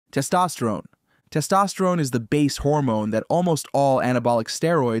Testosterone. Testosterone is the base hormone that almost all anabolic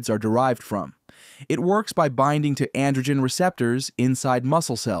steroids are derived from. It works by binding to androgen receptors inside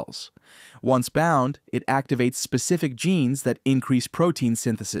muscle cells. Once bound, it activates specific genes that increase protein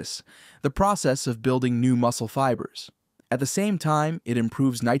synthesis, the process of building new muscle fibers. At the same time, it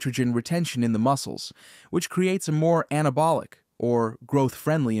improves nitrogen retention in the muscles, which creates a more anabolic, or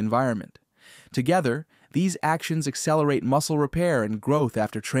growth-friendly environment. Together, these actions accelerate muscle repair and growth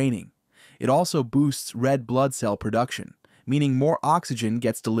after training. It also boosts red blood cell production, meaning more oxygen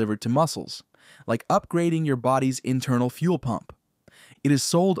gets delivered to muscles, like upgrading your body's internal fuel pump. It is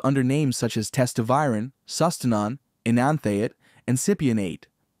sold under names such as Testosterone, Sustanon, Enanthate, and Cypionate.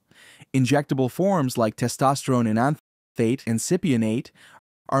 Injectable forms like testosterone enanthate and cypionate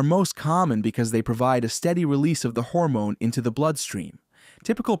are most common because they provide a steady release of the hormone into the bloodstream.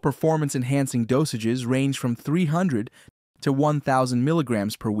 Typical performance-enhancing dosages range from 300 to 1,000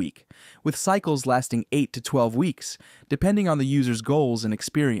 milligrams per week, with cycles lasting 8 to 12 weeks, depending on the user's goals and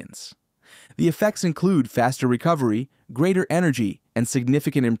experience. The effects include faster recovery, greater energy, and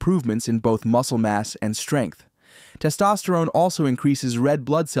significant improvements in both muscle mass and strength. Testosterone also increases red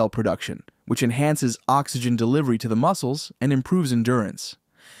blood cell production, which enhances oxygen delivery to the muscles and improves endurance.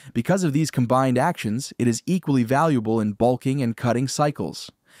 Because of these combined actions, it is equally valuable in bulking and cutting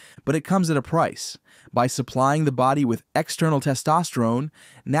cycles. But it comes at a price. By supplying the body with external testosterone,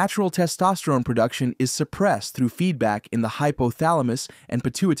 natural testosterone production is suppressed through feedback in the hypothalamus and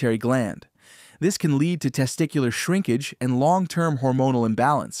pituitary gland. This can lead to testicular shrinkage and long-term hormonal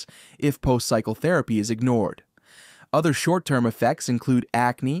imbalance if post-cycle therapy is ignored. Other short-term effects include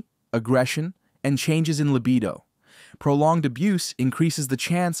acne, aggression, and changes in libido. Prolonged abuse increases the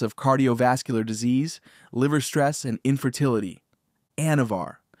chance of cardiovascular disease, liver stress, and infertility.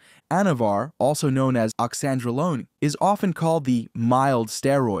 Anavar. Anavar, also known as Oxandrolone, is often called the mild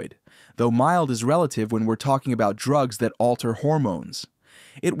steroid, though mild is relative when we're talking about drugs that alter hormones.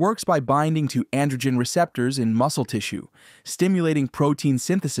 It works by binding to androgen receptors in muscle tissue, stimulating protein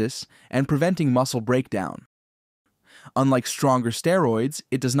synthesis and preventing muscle breakdown. Unlike stronger steroids,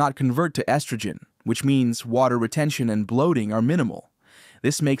 it does not convert to estrogen, which means water retention and bloating are minimal.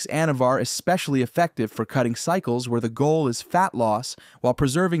 This makes Anavar especially effective for cutting cycles where the goal is fat loss while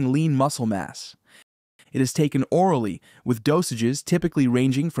preserving lean muscle mass. It is taken orally, with dosages typically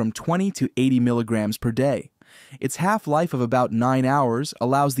ranging from 20 to 80 milligrams per day. Its half-life of about 9 hours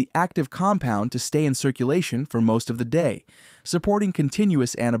allows the active compound to stay in circulation for most of the day, supporting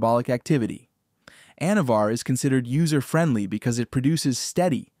continuous anabolic activity. Anavar is considered user-friendly because it produces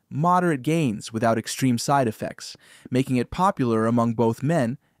steady, moderate gains without extreme side effects, making it popular among both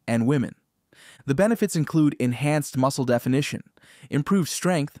men and women. The benefits include enhanced muscle definition, improved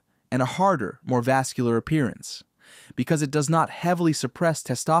strength, and a harder, more vascular appearance. Because it does not heavily suppress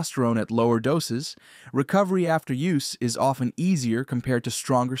testosterone at lower doses, recovery after use is often easier compared to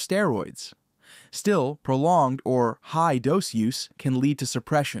stronger steroids. Still, prolonged or high-dose use can lead to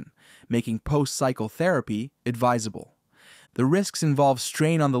suppression, making post-cycle therapy advisable. The risks involve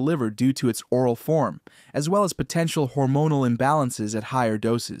strain on the liver due to its oral form, as well as potential hormonal imbalances at higher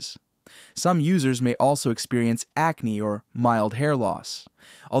doses. Some users may also experience acne or mild hair loss.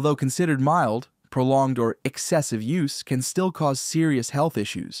 Although considered mild, prolonged or excessive use can still cause serious health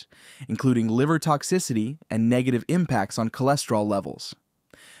issues, including liver toxicity and negative impacts on cholesterol levels.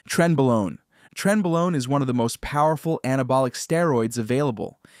 Trenbolone. Trenbolone is one of the most powerful anabolic steroids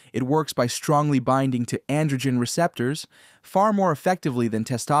available. It works by strongly binding to androgen receptors far more effectively than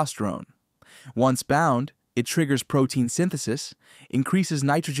testosterone. Once bound, it triggers protein synthesis, increases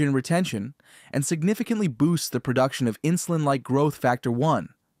nitrogen retention, and significantly boosts the production of insulin-like growth factor 1,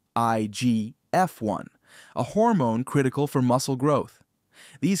 IGF-1, a hormone critical for muscle growth.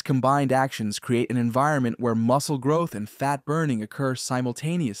 These combined actions create an environment where muscle growth and fat burning occur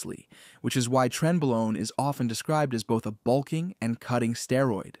simultaneously, which is why Trenbolone is often described as both a bulking and cutting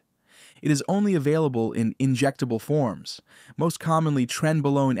steroid. It is only available in injectable forms, most commonly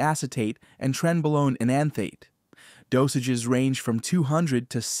Trenbolone acetate and Trenbolone enanthate. Dosages range from 200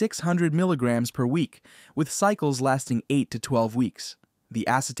 to 600 milligrams per week, with cycles lasting 8 to 12 weeks. The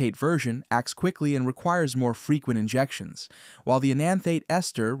acetate version acts quickly and requires more frequent injections, while the enanthate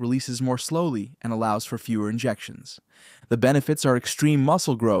ester releases more slowly and allows for fewer injections. The benefits are extreme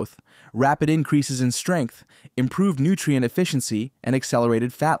muscle growth, rapid increases in strength, improved nutrient efficiency, and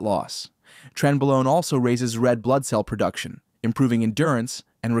accelerated fat loss. Trenbolone also raises red blood cell production, improving endurance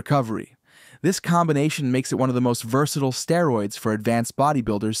and recovery. This combination makes it one of the most versatile steroids for advanced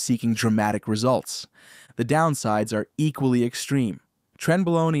bodybuilders seeking dramatic results. The downsides are equally extreme.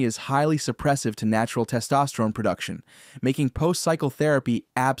 Trenbolone is highly suppressive to natural testosterone production, making post-cycle therapy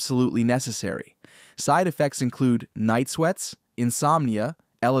absolutely necessary. Side effects include night sweats, insomnia,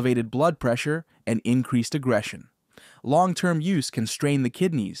 elevated blood pressure, and increased aggression. Long-term use can strain the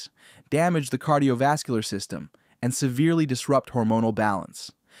kidneys, damage the cardiovascular system, and severely disrupt hormonal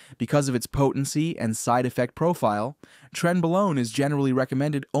balance. Because of its potency and side effect profile, Trenbolone is generally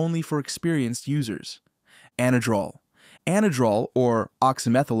recommended only for experienced users. Anadrol. Anadrol, or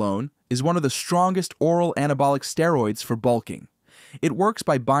Oxymetholone, is one of the strongest oral anabolic steroids for bulking. It works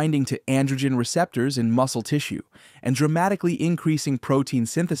by binding to androgen receptors in muscle tissue and dramatically increasing protein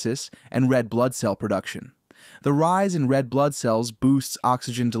synthesis and red blood cell production. The rise in red blood cells boosts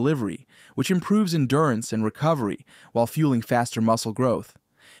oxygen delivery, which improves endurance and recovery while fueling faster muscle growth.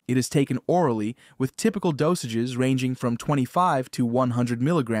 It is taken orally with typical dosages ranging from 25 to 100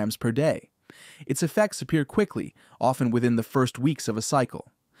 milligrams per day. Its effects appear quickly, often within the first weeks of a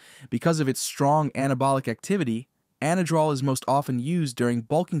cycle. Because of its strong anabolic activity, Anadrol is most often used during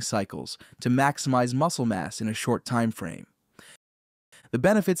bulking cycles to maximize muscle mass in a short time frame. The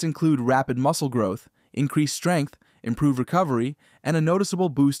benefits include rapid muscle growth, increased strength, improved recovery, and a noticeable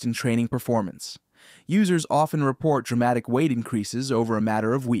boost in training performance. Users often report dramatic weight increases over a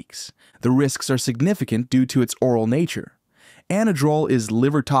matter of weeks. The risks are significant due to its oral nature. Anadrol is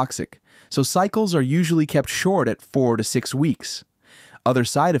liver toxic, so cycles are usually kept short at 4 to 6 weeks. Other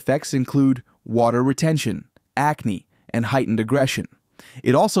side effects include water retention, acne, and heightened aggression.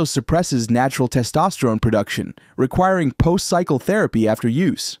 It also suppresses natural testosterone production, requiring post-cycle therapy after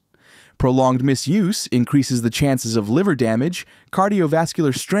use. Prolonged misuse increases the chances of liver damage,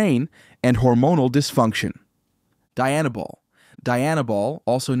 cardiovascular strain, and hormonal dysfunction. Dianabol. Dianabol,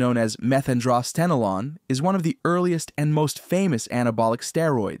 also known as Methandrostenolone, is one of the earliest and most famous anabolic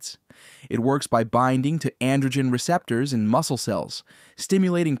steroids. It works by binding to androgen receptors in muscle cells,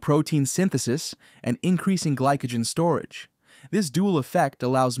 stimulating protein synthesis and increasing glycogen storage. This dual effect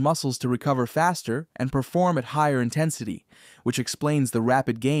allows muscles to recover faster and perform at higher intensity, which explains the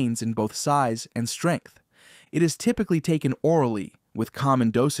rapid gains in both size and strength. It is typically taken orally, with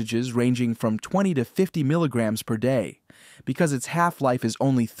common dosages ranging from 20 to 50 milligrams per day. Because its half-life is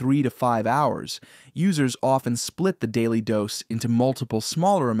only 3 to 5 hours, users often split the daily dose into multiple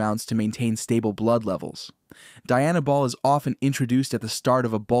smaller amounts to maintain stable blood levels. Dianabol is often introduced at the start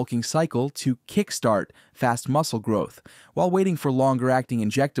of a bulking cycle to kickstart fast muscle growth, while waiting for longer-acting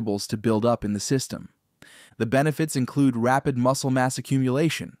injectables to build up in the system. The benefits include rapid muscle mass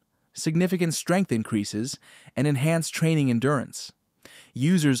accumulation, significant strength increases, and enhanced training endurance.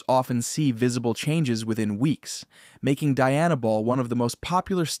 Users often see visible changes within weeks, making Dianabol one of the most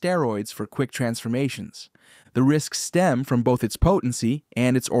popular steroids for quick transformations. The risks stem from both its potency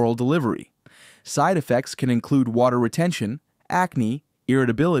and its oral delivery. Side effects can include water retention, acne,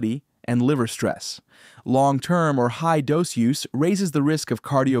 irritability, and liver stress. Long-term or high-dose use raises the risk of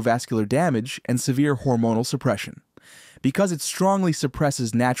cardiovascular damage and severe hormonal suppression. Because it strongly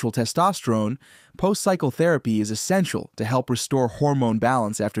suppresses natural testosterone, post-cycle therapy is essential to help restore hormone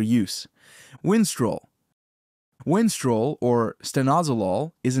balance after use. Winstrol. Winstrol, or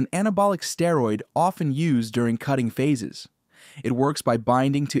Stanozolol, is an anabolic steroid often used during cutting phases. It works by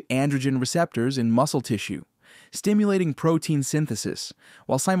binding to androgen receptors in muscle tissue, stimulating protein synthesis,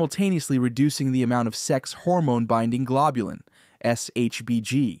 while simultaneously reducing the amount of sex hormone-binding globulin,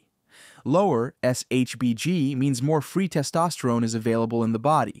 SHBG. Lower SHBG means more free testosterone is available in the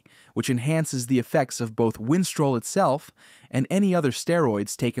body, which enhances the effects of both Winstrol itself and any other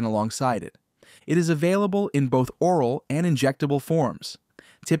steroids taken alongside it. It is available in both oral and injectable forms.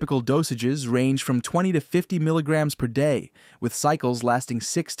 Typical dosages range from 20 to 50 milligrams per day, with cycles lasting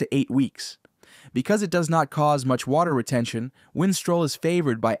 6 to 8 weeks. Because it does not cause much water retention, Winstrol is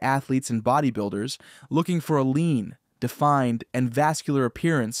favored by athletes and bodybuilders looking for a lean, defined, and vascular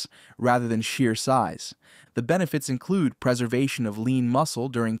appearance rather than sheer size. The benefits include preservation of lean muscle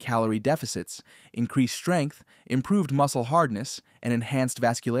during calorie deficits, increased strength, improved muscle hardness, and enhanced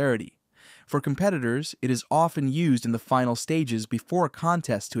vascularity. For competitors, it is often used in the final stages before a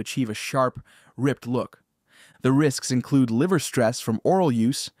contest to achieve a sharp, ripped look. The risks include liver stress from oral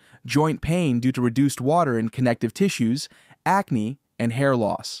use, joint pain due to reduced water in connective tissues, acne, and hair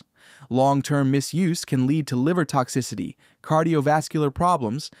loss. Long-term misuse can lead to liver toxicity, cardiovascular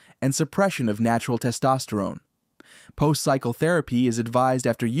problems, and suppression of natural testosterone. Post-cycle therapy is advised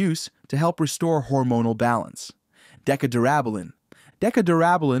after use to help restore hormonal balance. Deca-Durabolin.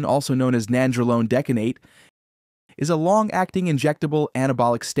 Deca-Durabolin, also known as Nandrolone decanate, is a long-acting injectable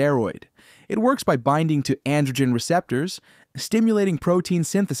anabolic steroid. It works by binding to androgen receptors, stimulating protein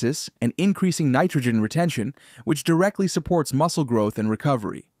synthesis, and increasing nitrogen retention, which directly supports muscle growth and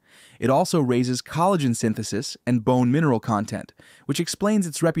recovery. It also raises collagen synthesis and bone mineral content, which explains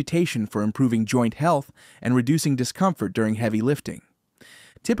its reputation for improving joint health and reducing discomfort during heavy lifting.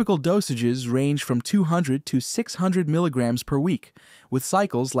 Typical dosages range from 200 to 600 milligrams per week, with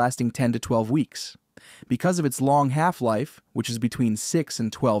cycles lasting 10 to 12 weeks. Because of its long half-life, which is between 6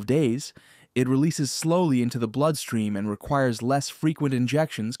 and 12 days, it releases slowly into the bloodstream and requires less frequent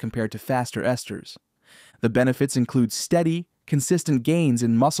injections compared to faster esters. The benefits include steady, consistent gains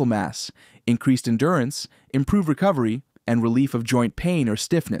in muscle mass, increased endurance, improved recovery, and relief of joint pain or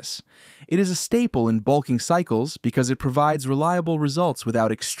stiffness. It is a staple in bulking cycles because it provides reliable results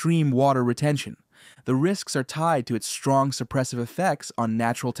without extreme water retention. The risks are tied to its strong suppressive effects on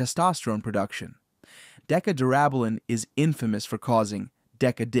natural testosterone production. Deca-Durabolin is infamous for causing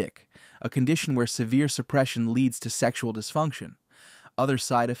Deca-Dick, a condition where severe suppression leads to sexual dysfunction. Other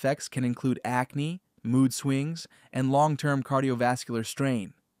side effects can include acne, mood swings, and long-term cardiovascular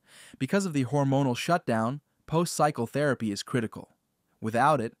strain. Because of the hormonal shutdown, post-cycle therapy is critical.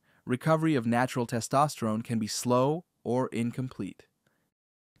 Without it, recovery of natural testosterone can be slow or incomplete.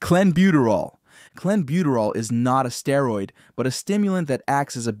 Clenbuterol. Clenbuterol is not a steroid, but a stimulant that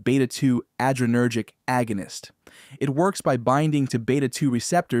acts as a beta-2 adrenergic agonist. It works by binding to beta-2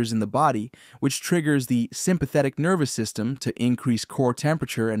 receptors in the body, which triggers the sympathetic nervous system to increase core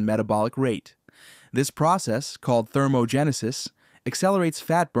temperature and metabolic rate. This process, called thermogenesis, accelerates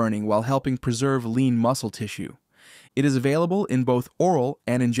fat burning while helping preserve lean muscle tissue. It is available in both oral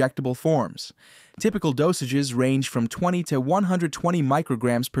and injectable forms. Typical dosages range from 20 to 120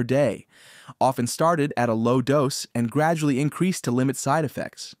 micrograms per day, often started at a low dose and gradually increased to limit side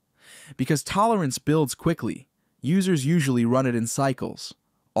effects. Because tolerance builds quickly, users usually run it in cycles,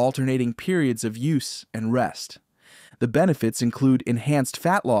 alternating periods of use and rest. The benefits include enhanced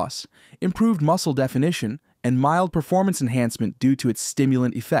fat loss, improved muscle definition, and mild performance enhancement due to its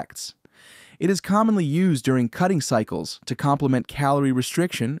stimulant effects. It is commonly used during cutting cycles to complement calorie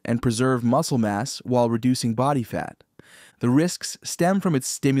restriction and preserve muscle mass while reducing body fat. The risks stem from its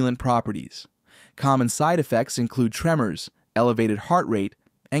stimulant properties. Common side effects include tremors, elevated heart rate,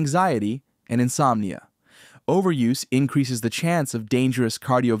 anxiety, and insomnia. Overuse increases the chance of dangerous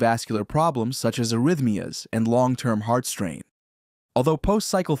cardiovascular problems such as arrhythmias and long-term heart strain. Although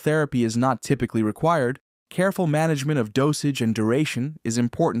post-cycle therapy is not typically required, careful management of dosage and duration is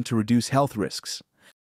important to reduce health risks.